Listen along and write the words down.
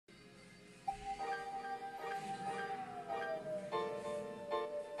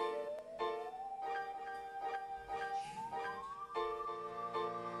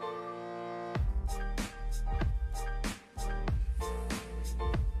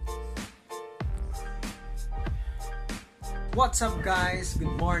What's up guys?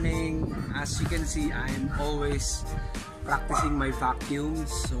 Good morning. As you can see, I'm always practicing my vacuums.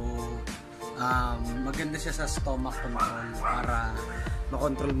 So maganda siya sa stomach control para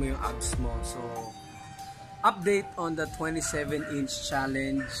makontrol mo yung abs mo. So update on the 27-inch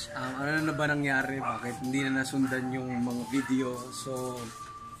challenge. Ano na ba nangyari? Bakit hindi na nasundan yung mga video? So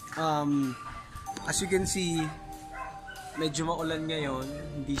as you can see, medyo maulan ngayon.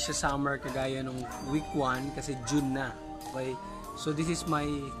 Hindi siya summer kagaya nung week 1 kasi June na. Okay? So this is my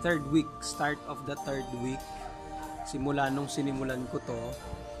third week, start of the third week. Simula nung sinimulan ko to.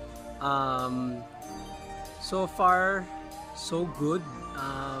 So far, so good.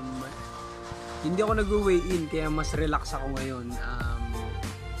 Hindi ako nag-weigh-in kaya mas relax ako ngayon.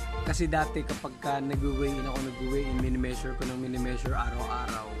 Kasi dati kapag ka nag-weigh-in ako, mini-measure ko ng mini-measure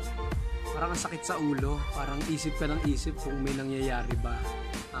araw-araw. Parang ang sakit sa ulo, parang isip ka ng isip kung may nangyayari ba.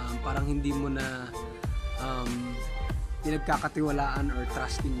 Parang hindi mo na pinagkakatiwalaan or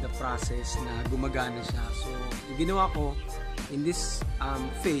trusting the process na gumagana siya. So, yung ginawa ko in this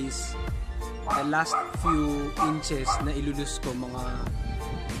phase, the last few inches na ilulus ko, mga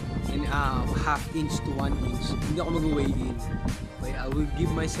half inch to 1 inch, hindi ako mag-weigh-in. Okay, I will give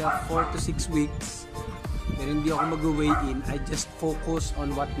myself 4 to 6 weeks. Pero hindi ako mag-weigh-in. I just focus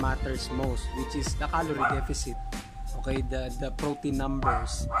on what matters most, which is the calorie deficit. Okay, the protein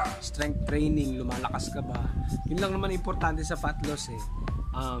numbers, strength training, lumalakas ka ba? Yun lang naman importante sa fat loss eh.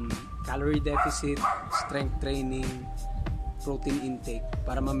 Calorie deficit, strength training, protein intake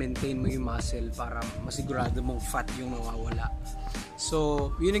para ma-maintain mo yung muscle, para masigurado mong fat yung nawawala.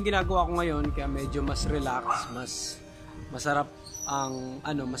 So, yun ang ginagawa ko ngayon, kaya medyo mas relax, mas masarap ang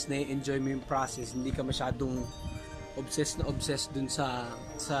mas na-enjoy mo yung process, hindi ka masyadong obsessed dun sa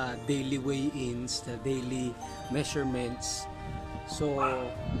daily weigh-ins, the daily measurements. So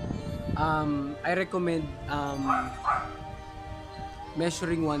I recommend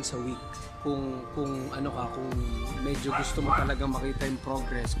measuring once a week kung medyo gusto mo talaga makita yung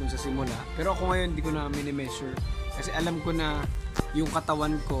progress kung sa simula. Pero ako ngayon hindi ko na mini-measure kasi alam ko na yung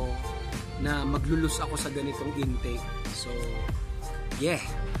katawan ko na maglulus ako sa ganitong intake. So yeah.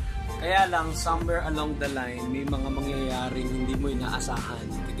 Kaya lang, somewhere along the line, may mga mangyayaring hindi mo inaasahan.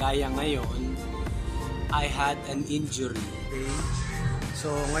 Kagaya ngayon, I had an injury. Okay? So,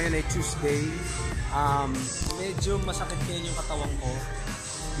 ngayon ay Tuesday. Medyo masakit ngayon yung katawan ko.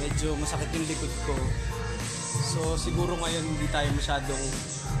 Medyo masakit yung likod ko. So, siguro ngayon hindi natin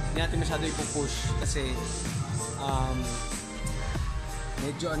masyado ipupush. Kasi,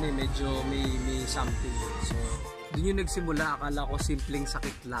 medyo may something. So, doon yung nagsimula, akala ko simpleng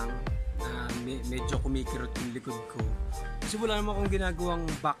sakit lang. Medyo kumikirot yung likod ko. Kasi wala naman akong ginagawang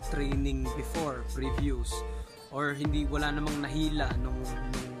back training before, previous. Or wala namang nahila nung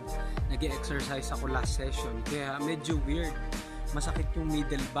nag-exercise ako last session. Kaya medyo weird. Masakit yung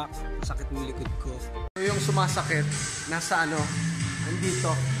middle back, masakit yung likod ko. So yung sumasakit, nasa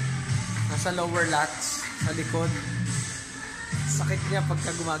nandito. Nasa lower lats, sa likod. Sakit niya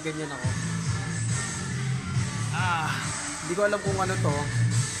pagka gumaganyan ako. Hindi ko alam kung ano to,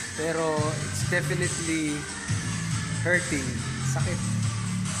 pero it's definitely hurting. Sakit.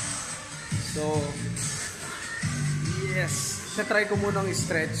 So, yes. Try ko munang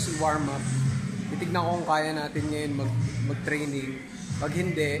i-stretch, warm up. Titignan ko kung kaya natin ngayon mag-training. Pag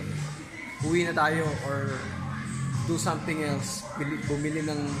hindi, uwi na tayo or do something else. Bumili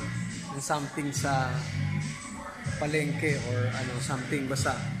ng something sa palengke or something.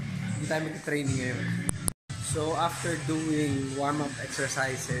 Basta, hindi tayo mag-training ngayon. So, after doing warm-up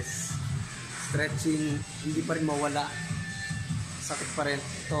exercises, stretching, hindi pa rin mawala. Sakit pa rin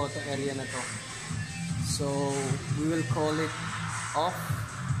ito area na to. So, we will call it off.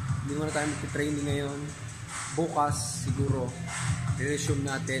 Hindi muna tayo mag-training ngayon. Bukas, siguro, i-resume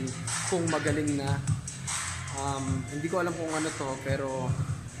natin kung magaling na. Hindi ko alam kung ano to, pero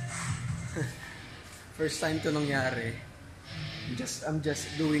first time to nangyari. I'm just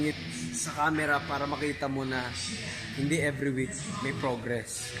doing it sa camera para makita mo na hindi every week may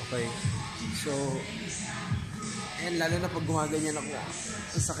progress. Okay? So, and lalo na pag gumaganyan ako,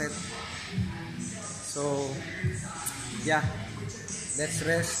 ang sakit. So, yeah. Let's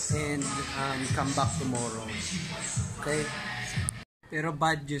rest and come back tomorrow. Okay? Pero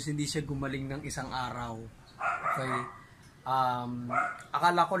bad news, hindi siya gumaling ng isang araw. Okay?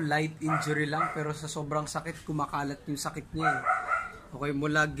 Akala ko light injury lang, pero sa sobrang sakit, kumakalat yung sakit niya eh. Okay,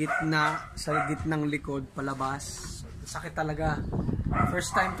 mula sa gitnang likod, palabas. Sakit talaga.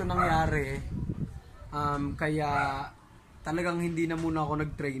 First time to nangyari. Kaya talagang hindi na muna ako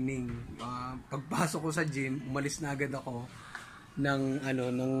nag-training. Pagpasok ko sa gym, umalis na agad ako.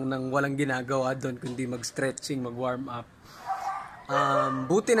 ng walang ginagawa doon kundi mag-stretching, mag-warm up.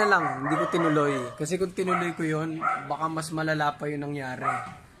 Buti na lang hindi ko tinuloy kasi kung tinuloy ko yon baka mas malala pa yung nangyari.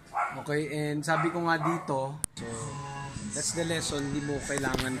 Okay, and sabi ko nga dito, so that's the lesson, hindi mo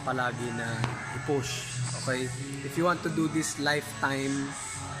kailangan palagi na i-push. Okay, if you want to do this lifetime,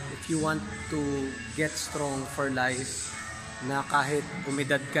 if you want to get strong for life, na kahit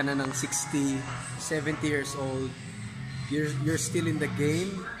umidad ka na ng 60, 70 years old, you're still in the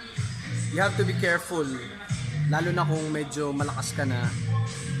game, you have to be careful. Lalo na kung medyo malakas ka na,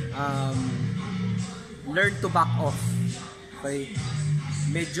 learn to back off. Okay?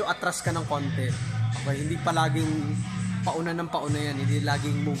 Medyo atras ka ng konti. Okay? Hindi palaging pauna ng pauna yan. Hindi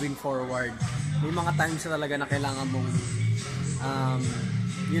laging moving forward. May mga times na talaga na kailangan mong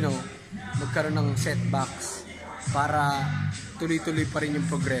magkaroon ng setbacks para tuloy-tuloy pa rin yung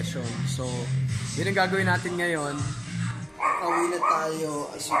progression. So, yun ang gagawin natin ngayon. Away na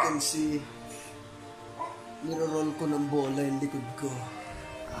tayo. As you can see, niroroll ko ng bola yung likod ko.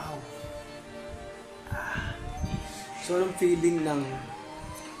 Ow. So, anong feeling ng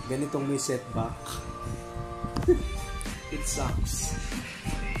ganitong may setback? It sucks.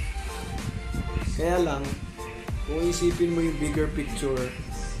 Kaya lang, kung isipin mo yung bigger picture,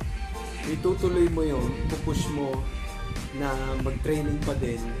 itutuloy mo yun, pupush mo na mag-training pa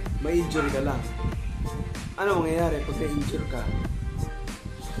din, ma-injure ka lang. Ano mangyayari pag na-injure ka?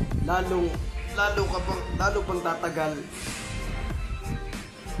 Lalo pang tatagal.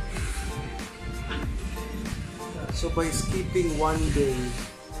 So by skipping one day,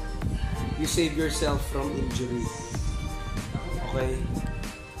 you save yourself from injury. Okay?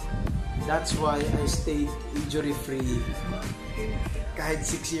 That's why I stayed injury-free. Kahit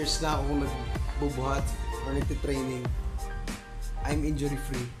 6 years na ako nagbubuhat or nagtitraining, I'm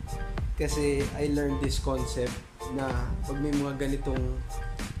injury-free. Kasi I learned this concept na pag may mga ganitong,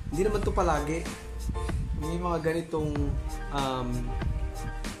 hindi naman to palagi, may mga ganitong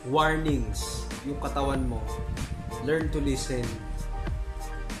warnings yung katawan mo, learn to listen.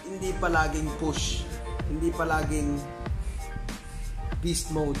 Hindi palaging push, hindi palaging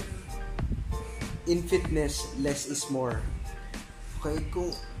beast mode. In fitness, less is more. Okay,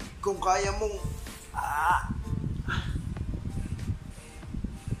 kung kaya mong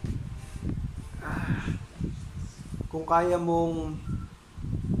kung kaya mong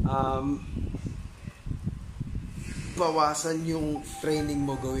bawasan yung training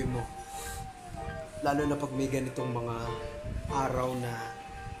mo, gawin mo. Lalo na pag may ganitong mga araw na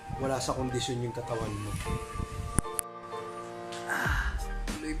wala sa kondisyon yung katawan mo.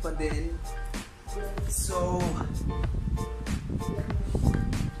 Tuloy pa din. So,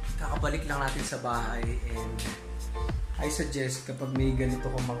 kakabalik lang natin sa bahay, and I suggest kapag may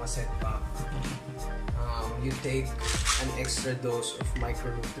ganito kang mga setback, you take an extra dose of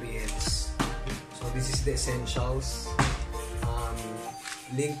micronutrients. So this is the essentials.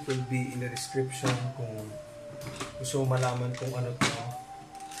 Link will be in the description kung gusto mo malaman kung ano to.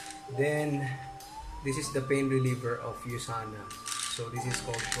 Then this is the pain reliever of USANA. So this is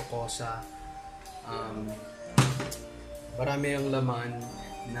called Glucosa. Marami ang laman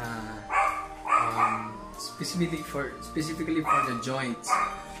na specifically for the joints,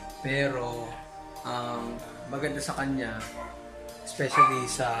 pero maganda sa kanya, especially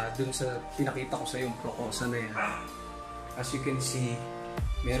dun sa pinakita ko sa yung Glucosa na yan. As you can see,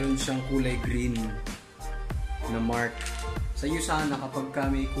 meron siyang kulay green na mark. Sa USANA, kapag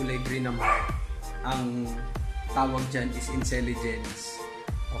may kulay green na mark, ang tawag dyan is intelligence.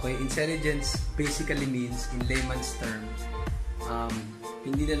 Okay, intelligence basically means, in layman's term,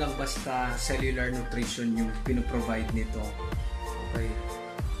 hindi na lang basta cellular nutrition yung pinoprovide nito. Okay,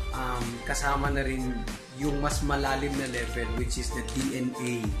 kasama na rin yung mas malalim na level, which is the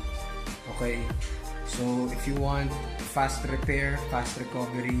DNA. Okay, so if you want fast repair, fast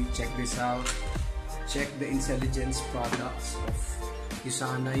recovery, check this out. Check the intelligence products of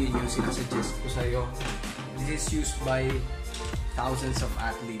USANA. Yun yung sinasuggest ko sa'yo. This is used by thousands of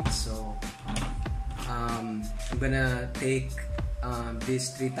athletes. So I'm gonna take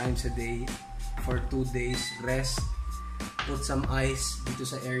this 3 times a day for 2 days. Rest, put some ice dito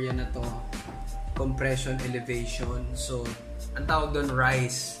sa area na to, compression, elevation. So ang tawag doon,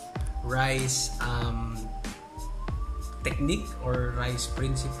 RICE technique or RICE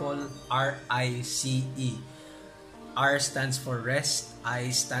principle. RICE. R stands for rest, I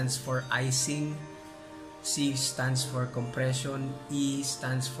stands for icing, C stands for compression, E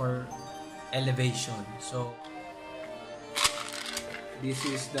stands for elevation. So this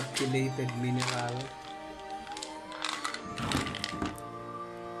is the chelated mineral.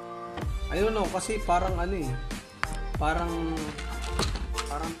 I don't know, kasi parang parang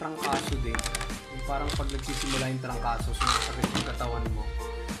trangkaso din. Yung parang pag nagsisimula yung trangkaso, sumasakit yung katawan mo.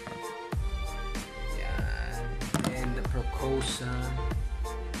 Yan. And the procosa.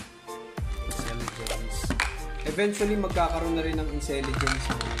 Intelligence. Eventually, magkakaroon na rin ng intelligence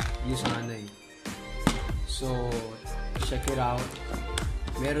ng USANA eh. So, check it out.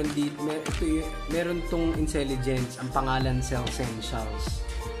 Meron tong intelligence, ang pangalan Cell Essentials.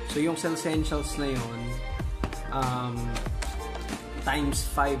 So, yung Cell Essentials na yun, times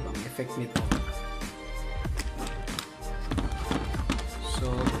 5 ang effect nito.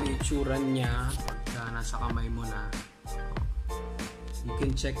 So, itsura niya pagka nasa kamay mo na. You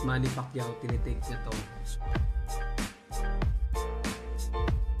can check Manny Pacquiao, tinitake niya to.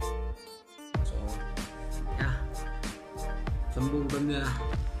 So, yeah. Sambong ba niya?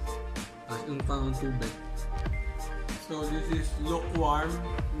 As yung pang tubig. So, this is lukewarm.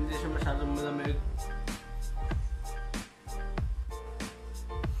 Hindi siya masyadong malamig.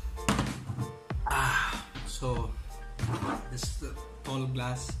 So, this is the tall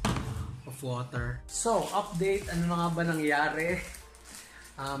glass of water. So, update. Ano na nga ba nangyari?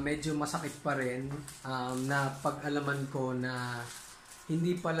 Medyo masakit pa rin. Na pag-alaman ko na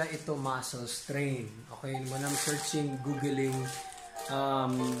hindi pala ito muscle strain. Okay, when I'm searching, googling,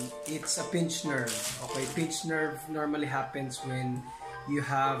 it's a pinched nerve. Okay, pinched nerve normally happens when you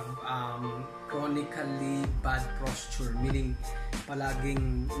have chronically bad posture, meaning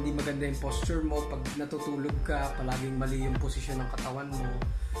palaging hindi maganda yung posture mo, pag natutulog ka, palaging mali yung posisyon ng katawan mo.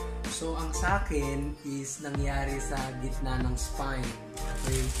 So, ang sa akin is nangyari sa gitna ng spine.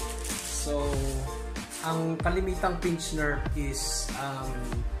 Okay? So, ang kalimitang pinched nerve is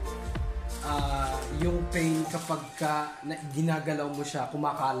yung pain kapag ginagalaw mo siya,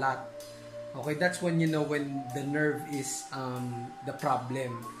 kumakalat. Okay, that's when you know when the nerve is the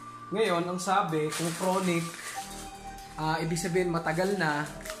problem. Ngayon, ang sabi, kung chronic, ibig sabihin matagal na,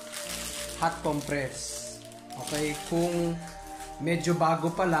 hot compress. Okay, kung medyo bago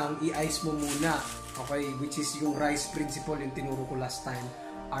pa lang, i-ice mo muna. Okay, which is yung RICE principle, yung tinuro ko last time.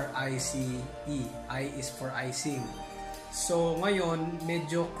 R-I-C-E. I is for icing. So, ngayon,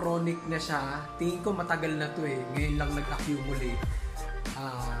 medyo chronic na siya. Tingin ko matagal na to eh. Ngayon lang nag-accumulate.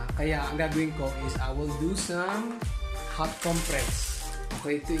 Kaya, ang gagawin ko is I will do some hot compress.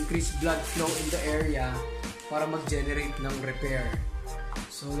 Okay, to increase blood flow in the area para mag-generate ng repair.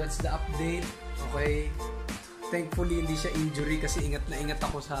 So, that's the update. Okay. Thankfully, hindi siya injury kasi ingat na ingat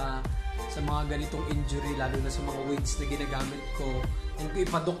ako sa mga ganitong injury, lalo na sa mga weights na ginagamit ko. And kung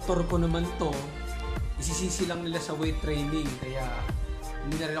ipa-doktor ko naman to, isisisi lang nila sa weight training. Kaya,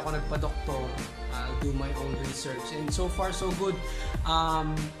 hindi na rin ako nagpa-doktor. I'll do my own research. And so far, so good.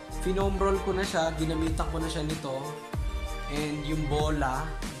 Finomroll ko na siya. Ginamitan ko na siya nito. And yung bola,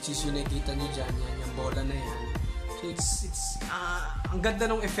 which is yung nakita niyo dyan, yan, yung bola na yan. So, it's ang ganda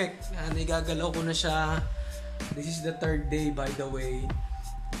ng effect. Nagagalaw ko na siya. This is the 3rd day, by the way.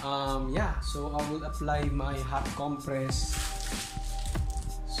 Yeah, so I will apply my hot compress.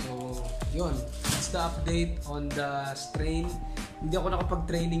 So, yun. That's the update on the strain. Hindi ako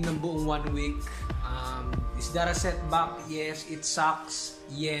nakapag-training ng buong 1 week. Is there a setback? Yes. It sucks?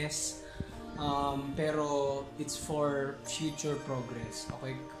 Yes. Pero it's for future progress.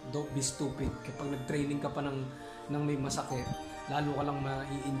 Okay? Don't be stupid. Kapag nag-training ka pa ng may masakit, lalo ka lang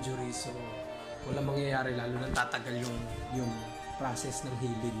ma-i-injury. So, wala mangyayari, lalo nang tatagal yung process ng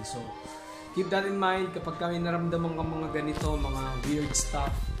healing. So, keep that in mind. Kapag kami naramdaman ka mga ganito, mga weird stuff,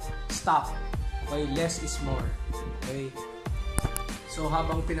 stop. Okay? Less is more. Okay? So,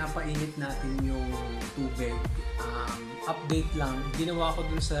 habang pinapainit natin yung tubig, update lang, ginawa ko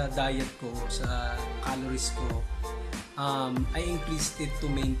dun sa diet ko, sa calories ko, I increased it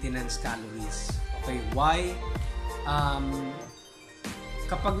to maintenance calories. Okay? Why?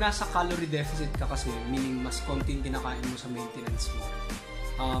 Kapag nasa calorie deficit ka kasi, meaning mas konting kinakain mo sa maintenance mo,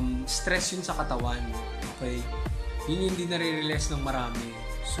 stress yun sa katawan. Okay? Yun yung hindi nare-release ng marami.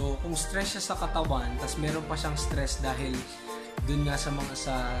 So, kung stress siya sa katawan, tas meron pa siyang stress dahil dun nga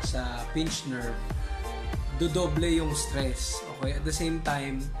sa pinched nerve, dodoble yung stress. Okay? At the same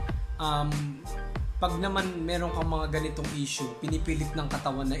time, pag naman meron kang mga ganitong issue, pinipilit ng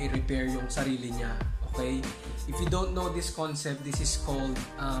katawan na i-repair yung sarili niya. Okay? If you don't know this concept, this is called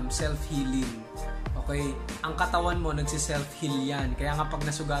self-healing. Okay? Ang katawan mo, nagsi-self-heal yan. Kaya nga pag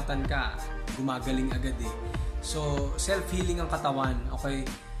nasugatan ka, gumagaling agad eh. So, self-healing ang katawan. Okay?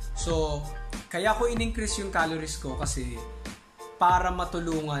 So, kaya ko in-increase yung calories ko kasi para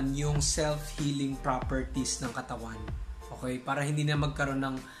matulungan yung self-healing properties ng katawan. Okay? Para hindi na magkaroon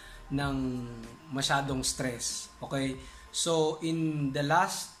ng masyadong stress. Okay? So, in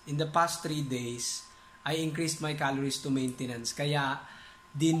the past 3 days, I increased my calories to maintenance. Kaya,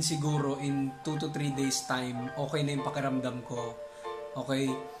 din siguro in 2 to 3 days time, okay na yung pakiramdam ko. Okay?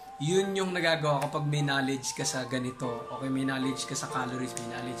 Yun yung nagagawa kapag may knowledge ka sa ganito. Okay, may knowledge ka sa calories,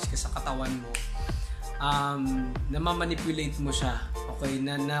 may knowledge ka sa katawan mo. Na ma-manipulate mo siya. Okay,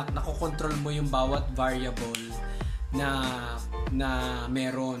 na nakokontrol mo yung bawat variable na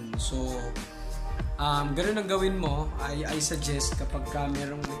meron. So, ganun ang gawin mo. I suggest kapag ka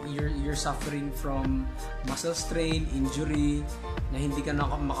merong you're suffering from muscle strain, injury, na hindi ka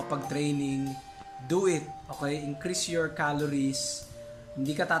makapag-training, do it. Okay, increase your calories.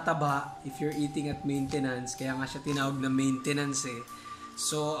 Hindi ka tataba if you're eating at maintenance. Kaya nga siya tinawag na maintenance eh.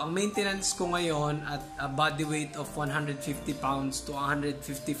 So, ang maintenance ko ngayon at a body weight of 150 pounds to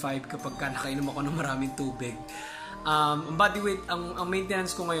 155 kapag ka nakainom ako ng maraming tubig. Ang body weight, ang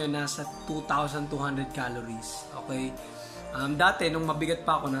maintenance ko ngayon nasa 2,200 calories. Okay? Dati, nung mabigat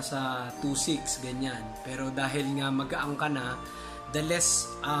pa ako, nasa 2,600, ganyan. Pero dahil nga mag-aang ka na, the less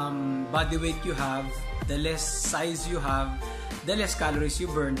body weight you have, the less size you have, the less calories you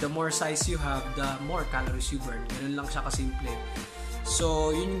burn. The more size you have, the more calories you burn. Ganun lang siya kasimple.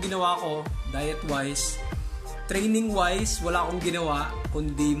 So, yun yung ginawa ko, diet-wise. Training-wise, wala akong ginawa,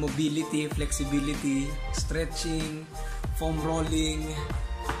 kundi mobility, flexibility, stretching, foam rolling,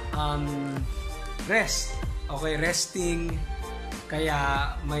 rest. Okay, resting.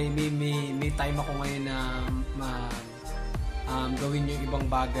 Kaya may time ako ngayon na gawin yung ibang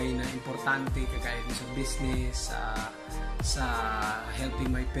bagay na importante, kagaya sa business, sa helping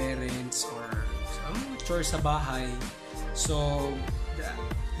my parents, or chores sa bahay. So,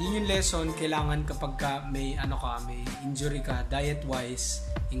 yun yung lesson. Kailangan kapag ka may injury ka, diet-wise,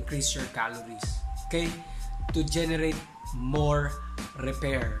 increase your calories. Okay? To generate more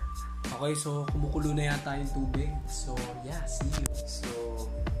repair. Okay? So, kumukulo na yata yung tubig. So, yeah, see you. So,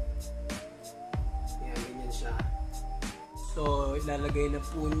 yeah, ganyan siya. So, ilalagay na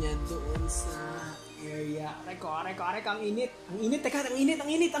po niya doon sa area. Aray ko, ang init. Ang init, teka, ang init,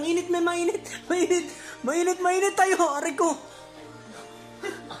 may mainit. Mainit tayo, aray ko.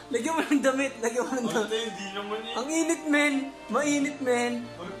 Lagyan mo ng damit. Hindi naman eh. Ang init, men. Mainit, men.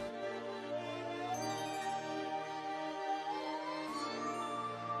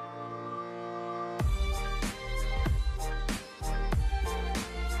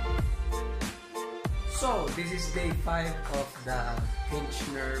 So, this is day 5 of the pinch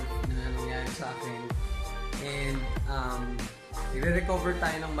nerve na nangyari sa akin. And, i-recover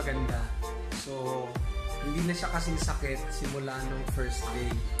tayo ng maganda. So, hindi na siya kasing sakit simula nung first day.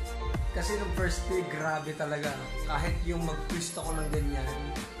 Kasi nung first day, grabe talaga. Kahit yung mag-twist ako ng ganyan,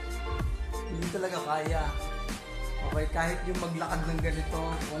 hindi talaga kaya. Okay, kahit yung maglakad ng ganito,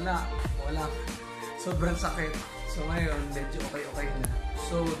 wala. Sobrang sakit. So ngayon, medyo okay na.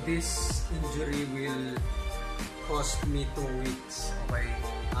 So this injury will cost me 2 weeks. Okay,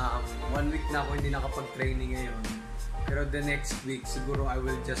 1 week na ako hindi nakapag-training ngayon. Pero the next week, siguro I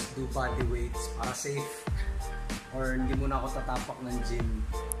will just do body weights para safe. Or hindi muna ako tatapak ng gym.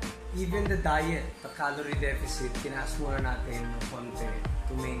 Even the diet, the calorie deficit, kinaas muna natin ng konti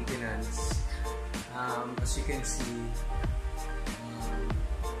to maintenance. As you can see,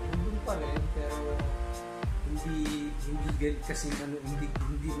 hindi pa rin, pero hindi kasi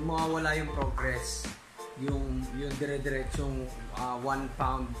hindi mawawala yung progress. Yung dire-diretsong 1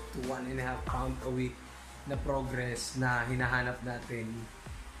 pound to 1.5 pound a week na progress na hinahanap natin,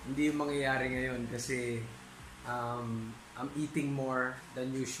 hindi yung mangyayari ngayon kasi I'm eating more than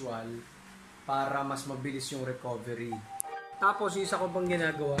usual para mas mabilis yung recovery. Tapos isa ko pang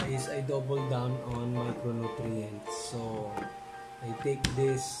ginagawa is I double down on micronutrients. So I take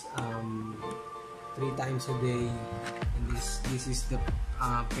this 3 times a day, and this is the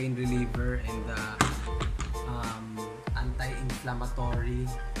pain reliever and the anti-inflammatory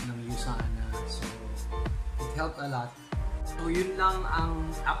ng USANA. So it helped a lot. So yun lang ang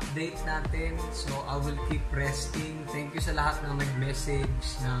update natin. So I will keep resting. Thank you sa lahat ng nag-message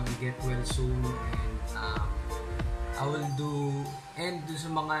ng get well soon, and I will do, and do sa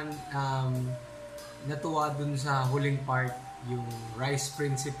mga natuwa dun sa huling part, yung rice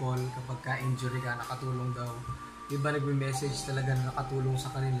principle, kapag ka-injury ka, nakatulong daw. Iba nagme-message talaga na nakatulong sa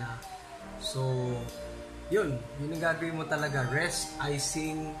kanila. So yun ang gagawin mo talaga. Rest,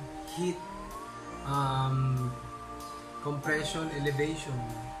 icing, heat, compression, elevation,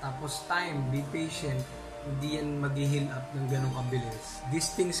 tapos time, be patient. Hindi yan mag-heal up ng ganong kabilis.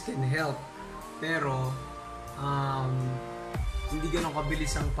 These things can help, pero hindi ganong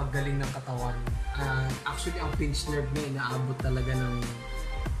kabilis ang paggaling ng katawan. Actually, ang pinch nerve na inaabot talaga ng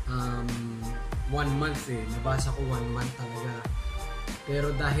 1 month eh. Nabasa ko 1 month talaga.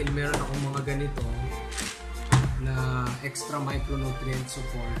 Pero dahil meron akong mga ganito, na extra micronutrient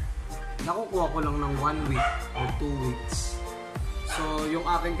support. Nakukuha ko lang ng 1 week or 2 weeks. So, yung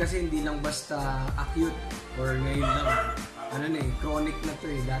akin kasi hindi lang basta acute or ngayon lang. Ano na chronic na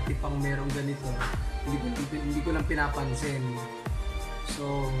to eh. Dati pang merong ganito. Hindi ko lang pinapansin.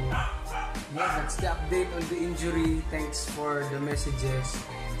 So, yeah, that's the update on the injury. Thanks for the messages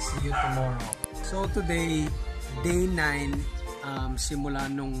and see you tomorrow. So, today, day 9, simula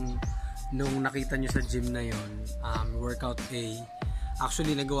nung nakita nyo sa gym na yon, workout A.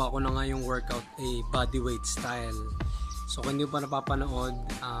 Actually, nagawa ko na nga yung workout A, bodyweight style. So, kung hindi pa napapanood,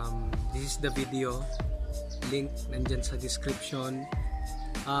 this is the video. Link nandyan sa description.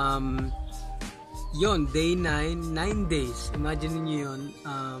 Yon, day 9, 9 days. Imagine niyo yun.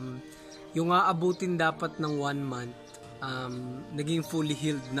 Yung aabutin dapat ng 1 month, naging fully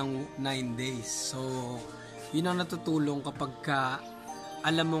healed ng 9 days. So, yun ang natutulong kapag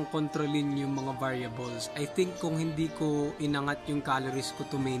alam mong kontrolin yung mga variables. I think kung hindi ko inangat yung calories ko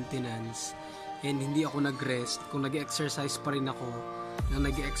to maintenance and hindi ako nag-rest, kung nag-exercise pa rin ako,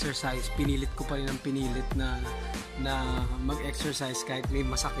 pinilit ko pa rin ang pinilit na mag-exercise kahit may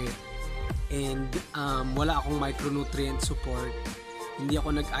masakit, and wala akong micronutrient support, hindi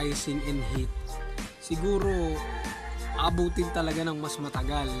ako nag-icing and heat, siguro abutin talaga ng mas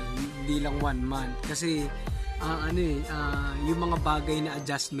matagal, hindi lang 1 month. Kasi yung mga bagay na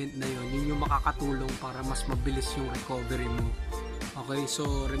adjustment na yun yung makakatulong para mas mabilis yung recovery mo. Okay,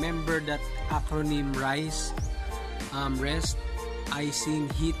 so remember that acronym RISE, rest, icing,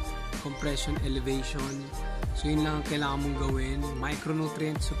 heat, compression, elevation. So yun lang ang kailangan mong gawin.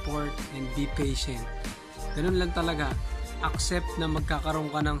 Micronutrient support and be patient. Ganun lang talaga. Accept na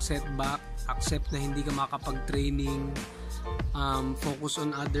magkakaroon ka ng setback, accept na hindi ka makapag-training, focus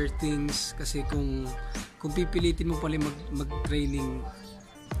on other things, kasi kung pipilitin mo pala mag-training,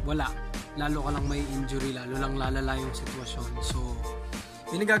 wala, lalo ka lang may injury, lalo lang lalala yung sitwasyon. So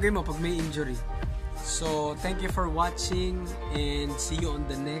yun ang gagawin mo pag may injury. So thank you for watching and see you on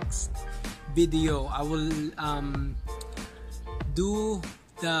the next video. I will do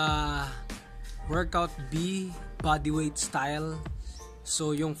the workout B, bodyweight style.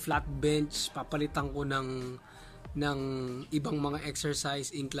 So yung flat bench, papalitan ko ng ibang mga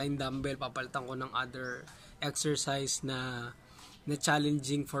exercise, incline dumbbell, papalitan ko ng other exercise na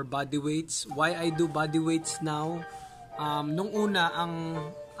challenging for body weights. Why I do body weights now? Nung una,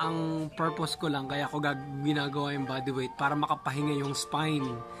 ang purpose ko lang, kaya ako ginagawa yung body weight, para makapahinga yung spine,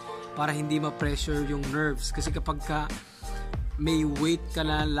 para hindi ma-pressure yung nerves. Kasi kapag may weight ka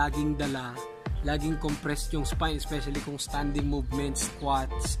na laging dala, laging compressed yung spine, especially kung standing movements,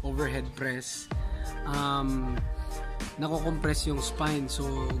 squats, overhead press, nako-compress yung spine. So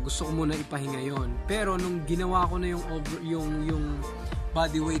gusto ko muna ipahinga yon. Pero nung ginawa ko na yung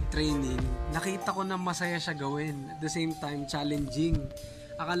bodyweight training, nakita ko na masaya siya gawin, at the same time challenging.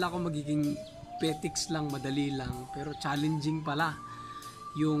 Akala ko magiging petics lang, madali lang, pero challenging pala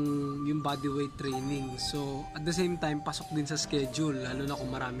yung bodyweight training. So at the same time, pasok din sa schedule, lalo na kung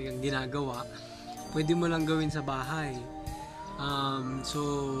marami kang ginagawa, pwede mo lang gawin sa bahay. So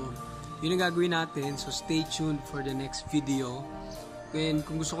yun ang gagawin natin. So stay tuned for the next video. And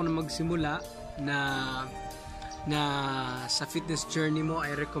kung gusto ko na magsimula na sa fitness journey mo,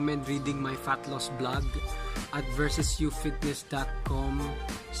 I recommend reading my Fatloss blog at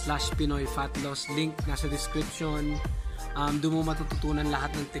versusyoufitness.com/Pinoy Fatloss. Link nasa description. Doon mo matututunan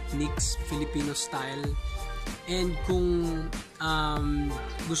lahat ng techniques, Filipino style. And kung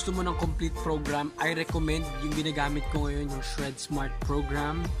gusto mo ng complete program, I recommend yung ginagamit ko ngayon, yung Shred Smart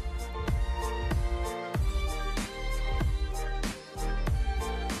program.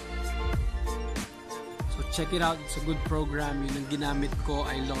 Check it out, it's a good program. Yun ang ginamit ko.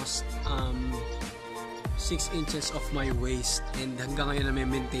 I lost 6 inches of my waist, and hanggang ngayon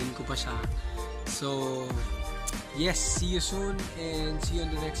na-maintain ko pa siya. So yes, see you soon and see you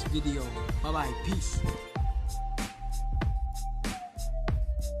on the next video. Bye bye, peace.